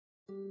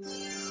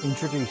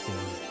Introducing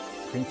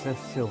Princess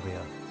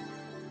Sylvia.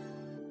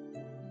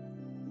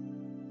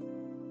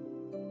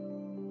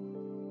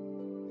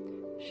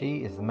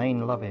 She is the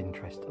main love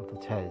interest of the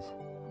Tez,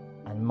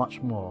 and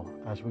much more,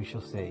 as we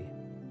shall see.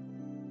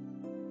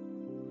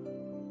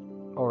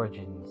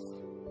 Origins.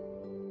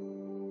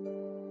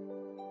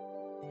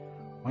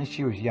 When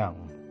she was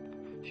young,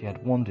 she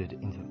had wandered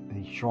into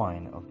the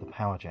shrine of the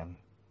Power Gem.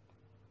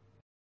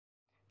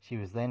 She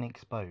was then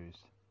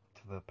exposed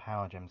to the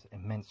Power Gem's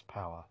immense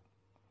power.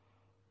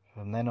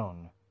 From then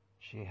on,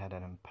 she had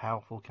a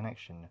powerful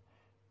connection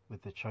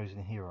with the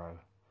chosen hero,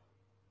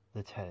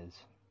 the Tez.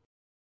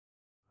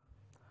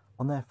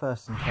 On their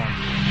first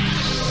encounter,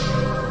 she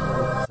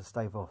was able to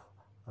stave off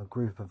a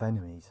group of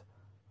enemies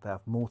that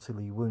have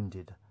mortally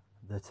wounded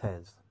the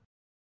Tez.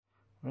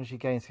 When she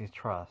gains his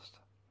trust,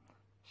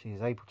 she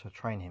is able to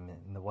train him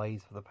in the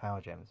ways of the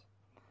Power Gems,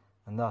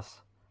 and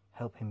thus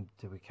help him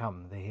to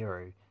become the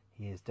hero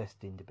he is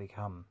destined to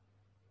become.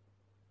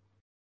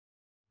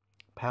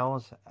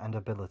 Powers and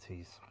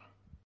abilities.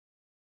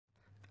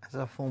 As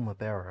a former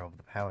bearer of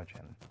the Power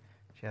Gem,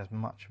 she has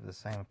much of the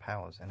same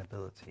powers and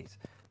abilities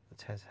that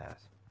Tez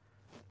has,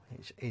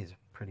 which is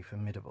pretty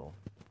formidable.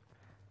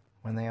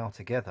 When they are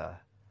together,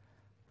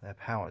 their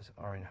powers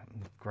are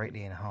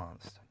greatly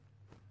enhanced.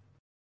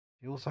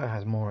 She also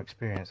has more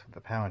experience with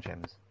the Power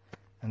Gems,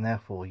 and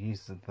therefore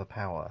uses the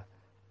power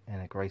in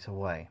a greater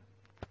way.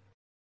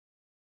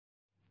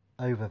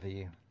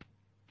 Overview.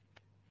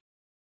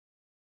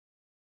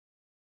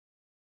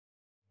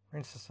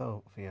 Princess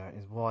Sylvia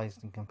is wise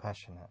and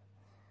compassionate,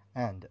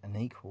 and an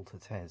equal to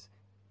Tez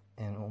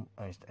in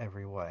almost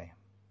every way.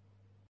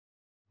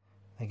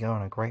 They go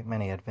on a great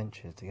many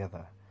adventures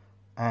together,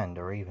 and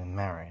are even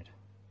married.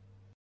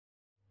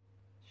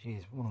 She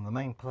is one of the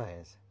main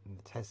players in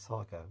the Tez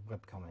Saga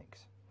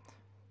webcomics.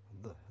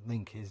 The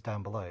link is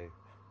down below.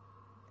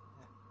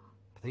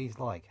 Please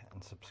like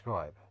and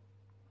subscribe.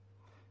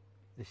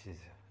 This is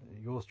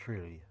yours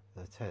truly,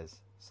 the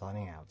Tez,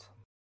 signing out.